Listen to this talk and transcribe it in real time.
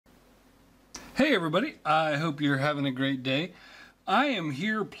Hey everybody, I hope you're having a great day. I am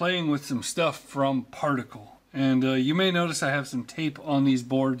here playing with some stuff from Particle, and you may notice I have some tape on these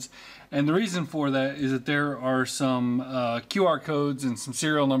boards, and the reason for that is that there are some QR codes and some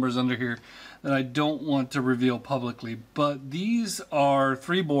serial numbers under here that I don't want to reveal publicly, but these are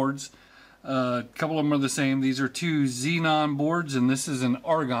three boards. A couple of them are the same. These are two Xenon boards, and this is an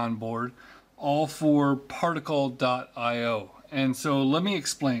Argon board, all for Particle.io. And so let me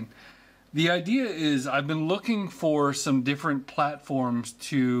explain. The idea is I've been looking for some different platforms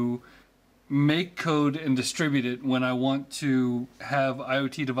to make code and distribute it when I want to have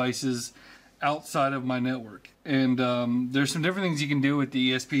IoT devices outside of my network. And there's some different things you can do with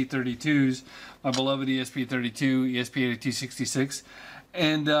the ESP32s, my beloved ESP32, ESP8266.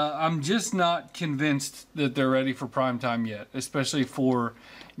 And I'm just not convinced that they're ready for prime time yet, especially for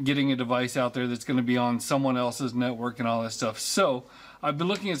getting a device out there that's going to be on someone else's network and all that stuff. So I've been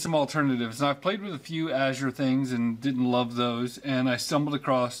looking at some alternatives, and I've played with a few Azure things and didn't love those, and I stumbled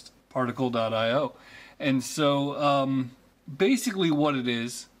across Particle.io. And so basically what it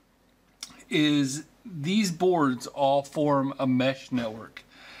is these boards all form a mesh network.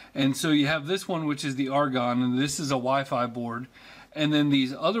 And so you have this one, which is the Argon, and this is a Wi-Fi board. And then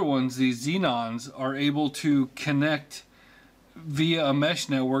these other ones, these Xenons, are able to connect via a mesh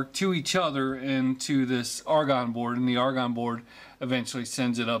network to each other and to this Argon board, and the Argon board eventually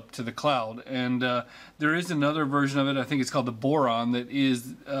sends it up to the cloud. And there is another version of it, I think it's called the Boron, that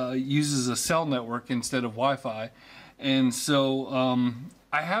is uses a cell network instead of Wi-Fi. And so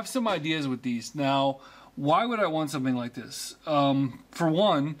I have some ideas with these. Now, why would I want something like this? For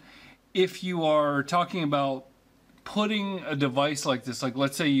one, if you are talking about putting a device like this, like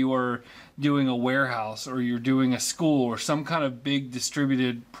let's say you are doing a warehouse or you're doing a school or some kind of big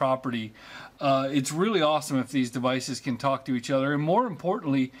distributed property, it's really awesome if these devices can talk to each other. And more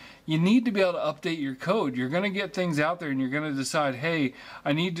importantly, you need to be able to update your code. You're going to get things out there and you're going to decide, hey,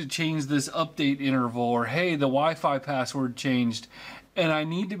 I need to change this update interval, or hey, the Wi-Fi password changed. And I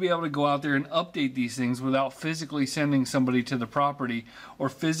need to be able to go out there and update these things without physically sending somebody to the property or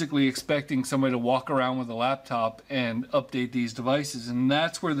physically expecting somebody to walk around with a laptop and update these devices. And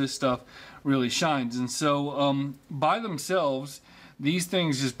that's where this stuff really shines. And so by themselves, these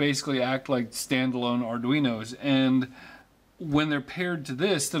things just basically act like standalone Arduinos. And when they're paired to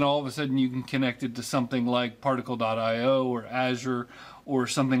this, then all of a sudden you can connect it to something like Particle.io or Azure or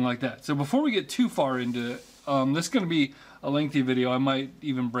something like that. So before we get too far into it, this is going to be a lengthy video. I might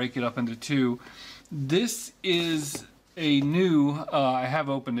even break it up into two. This is a new, I have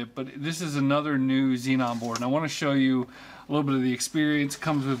opened it, but this is another new Xenon board. And I want to show you a little bit of the experience. It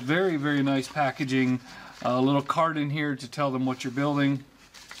comes with very, very nice packaging, a little card in here to tell them what you're building.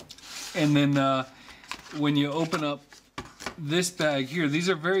 And then when you open up this bag here, these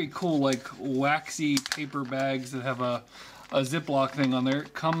are very cool, like waxy paper bags that have a Ziploc thing on there.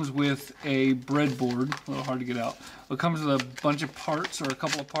 It comes with a breadboard, a little hard to get out. It comes with a bunch of parts, or a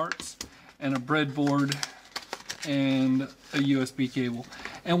couple of parts, and a breadboard and a USB cable.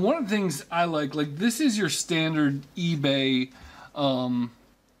 And one of the things I like this is your standard eBay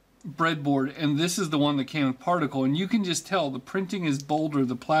breadboard, and this is the one that came with Particle, and you can just tell the printing is bolder,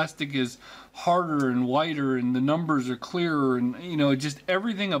 the plastic is harder and whiter, and the numbers are clearer, and you know, just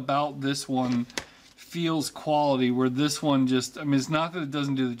everything about this one feels quality, where this one just, I mean, it's not that it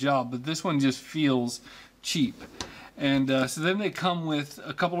doesn't do the job, but this one just feels cheap. And so then they come with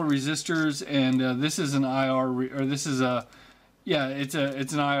a couple of resistors, and this is an IR, or this is a, yeah, it's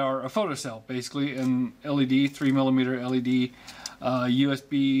an IR, a photocell basically, an LED, 3mm LED,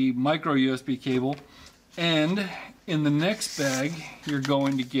 USB, micro USB cable. And in the next bag, you're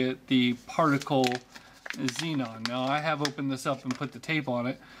going to get the Particle Xenon. Now I have opened this up and put the tape on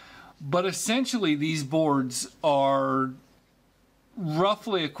it. But essentially, these boards are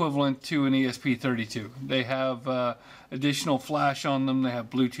roughly equivalent to an ESP32. They have additional flash on them. They have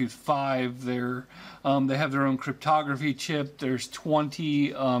Bluetooth 5. They have their own cryptography chip. There's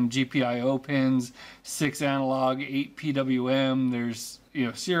 20 GPIO pins, 6 analog, 8 PWM. There's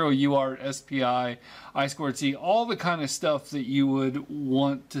serial UART, SPI, I2C, all the kind of stuff that you would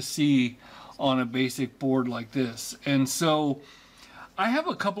want to see on a basic board like this. And so I have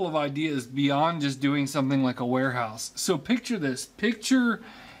a couple of ideas beyond just doing something like a warehouse. So picture this. Picture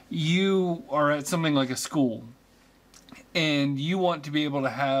you are at something like a school, and you want to be able to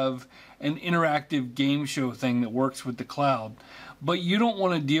have an interactive game show thing that works with the cloud. But you don't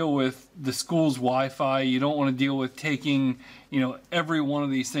want to deal with the school's Wi-Fi. You don't want to deal with taking, every one of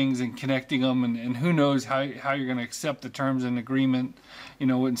these things and connecting them, and who knows how you're going to accept the terms and agreement,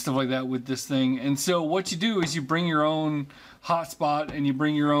 and stuff like that with this thing. And so what you do is you bring your own hotspot, and you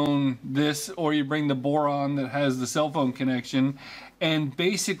bring your own this, or you bring the boron that has the cell phone connection, and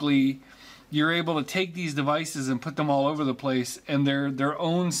basically you're able to take these devices and put them all over the place, and they're their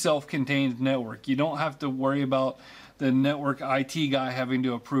own self-contained network. You don't have to worry about the network IT guy having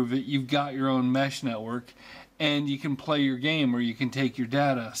to approve it. You've got your own mesh network, and you can play your game, or you can take your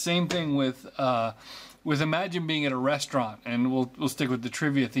data. Same thing with imagine being at a restaurant, and we'll stick with the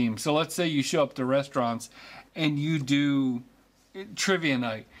trivia theme. So let's say you show up to restaurants and you do trivia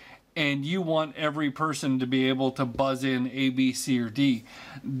night, and you want every person to be able to buzz in A, B, C, or D.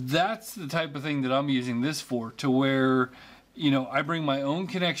 That's the type of thing that I'm using this for, to where, I bring my own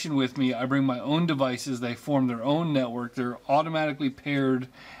connection with me, I bring my own devices, they form their own network, they're automatically paired,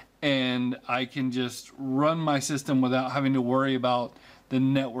 and I can just run my system without having to worry about the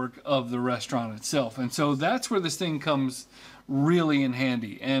network of the restaurant itself. And so that's where this thing comes really in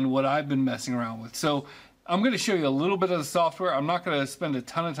handy, and what I've been messing around with. So I'm going to show you a little bit of the software. I'm not going to spend a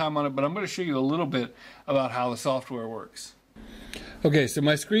ton of time on it, but I'm going to show you a little bit about how the software works. Okay, so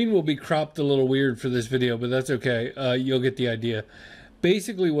my screen will be cropped a little weird for this video, but that's okay. You'll get the idea.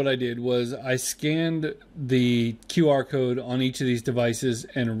 Basically what I did was I scanned the QR code on each of these devices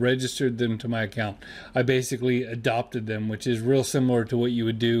and registered them to my account. I basically adopted them, which is real similar to what you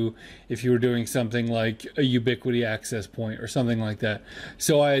would do if you were doing something like a Ubiquiti access point or something like that.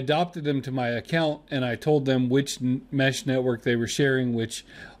 So I adopted them to my account, and I told them which mesh network they were sharing, which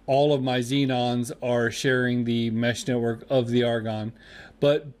all of my Xenons are sharing the mesh network of the Argon.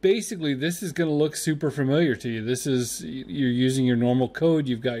 But basically, this is going to look super familiar to you. This is, you're using your normal code,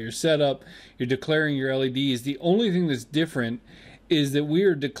 you've got your setup, you're declaring your LEDs. The only thing that's different is that we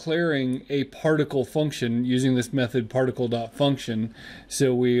are declaring a particle function using this method particle.function.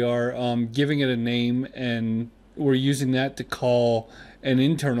 So we are giving it a name, and we're using that to call an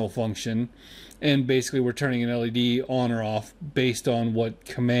internal function. And basically, we're turning an LED on or off based on what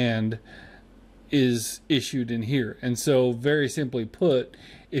command is issued in here. And so, very simply put,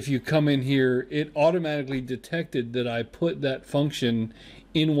 if you come in here, it automatically detected that I put that function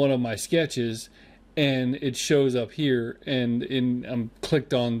in one of my sketches, and it shows up here, and I'm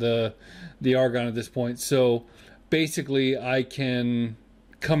clicked on the Argon at this point. So basically I can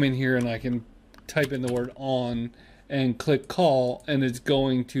come in here and I can type in the word on and click call, and it's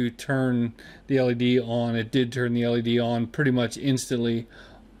going to turn the LED on. It did turn the LED on pretty much instantly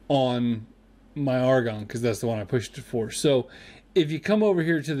on my Argon, because that's the one I pushed it for. So if you come over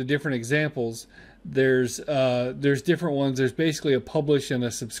here to the different examples, there's different ones. There's basically a publish and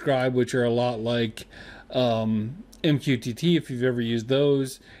a subscribe, which are a lot like MQTT, if you've ever used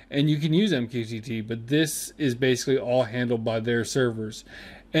those, and you can use MQTT, but this is basically all handled by their servers.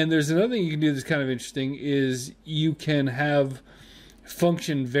 And there's another thing you can do that's kind of interesting, is you can have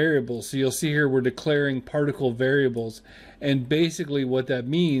function variables. So you'll see here we're declaring particle variables, and basically what that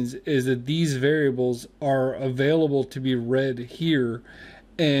means is that these variables are available to be read here,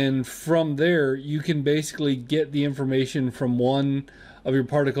 and from there you can basically get the information from one of your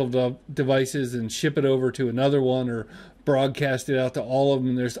particle devices and ship it over to another one, or broadcast it out to all of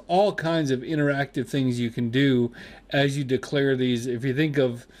them. There's all kinds of interactive things you can do as you declare these. If you think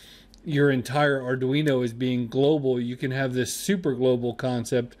of your entire Arduino as being global, you can have this super global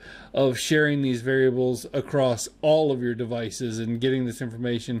concept of sharing these variables across all of your devices and getting this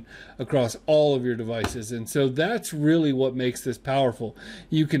information across all of your devices. And so that's really what makes this powerful.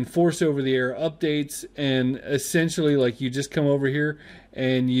 You can force over the air updates, and essentially, like, you just come over here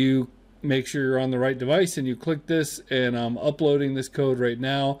and you make sure you're on the right device and you click this, and I'm uploading this code right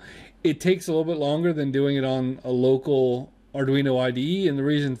now. It takes a little bit longer than doing it on a local Arduino IDE, and the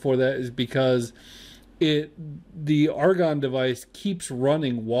reason for that is because the Argon device keeps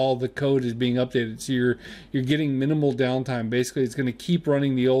running while the code is being updated. So you're getting minimal downtime. Basically, it's going to keep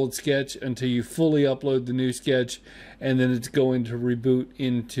running the old sketch until you fully upload the new sketch, and then it's going to reboot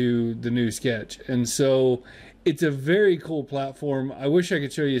into the new sketch. And so it's a very cool platform. I wish I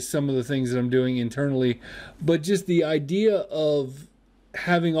could show you some of the things that I'm doing internally, but just the idea of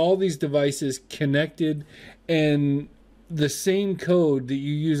having all these devices connected, and the same code that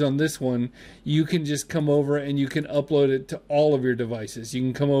you use on this one, you can just come over and you can upload it to all of your devices. You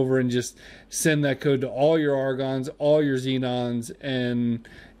can come over and just send that code to all your Argons, all your Xenons, and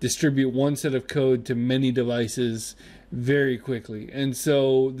distribute one set of code to many devices very quickly. And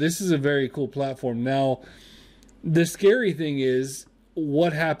so this is a very cool platform. Now, the scary thing is,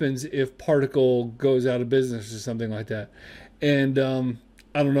 what happens if Particle goes out of business or something like that. And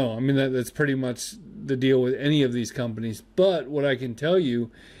I don't know. I mean, that's pretty much the deal with any of these companies. But what I can tell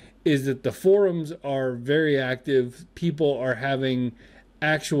you is that the forums are very active. People are having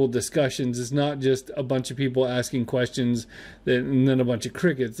actual discussions. It's not just a bunch of people asking questions and then a bunch of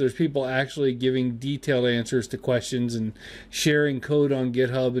crickets. There's people actually giving detailed answers to questions and sharing code on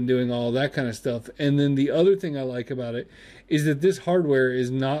GitHub and doing all that kind of stuff. And then the other thing I like about it is that this hardware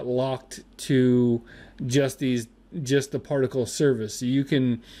is not locked to just the Particle service. So you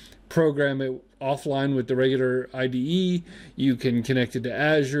can program it offline with the regular IDE. You can connect it to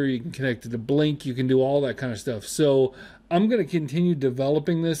Azure. You can connect it to Blink. You can do all that kind of stuff. So I'm going to continue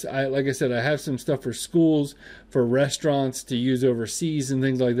developing this. Like I said, I have some stuff for schools, for restaurants to use overseas and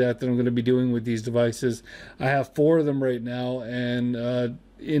things like that I'm going to be doing with these devices. I have 4 of them right now, and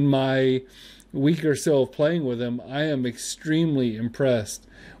in my week or so of playing with them, I am extremely impressed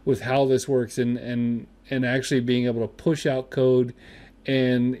with how this works and actually being able to push out code,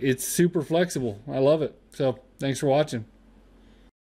 and it's super flexible. I love it. So thanks for watching.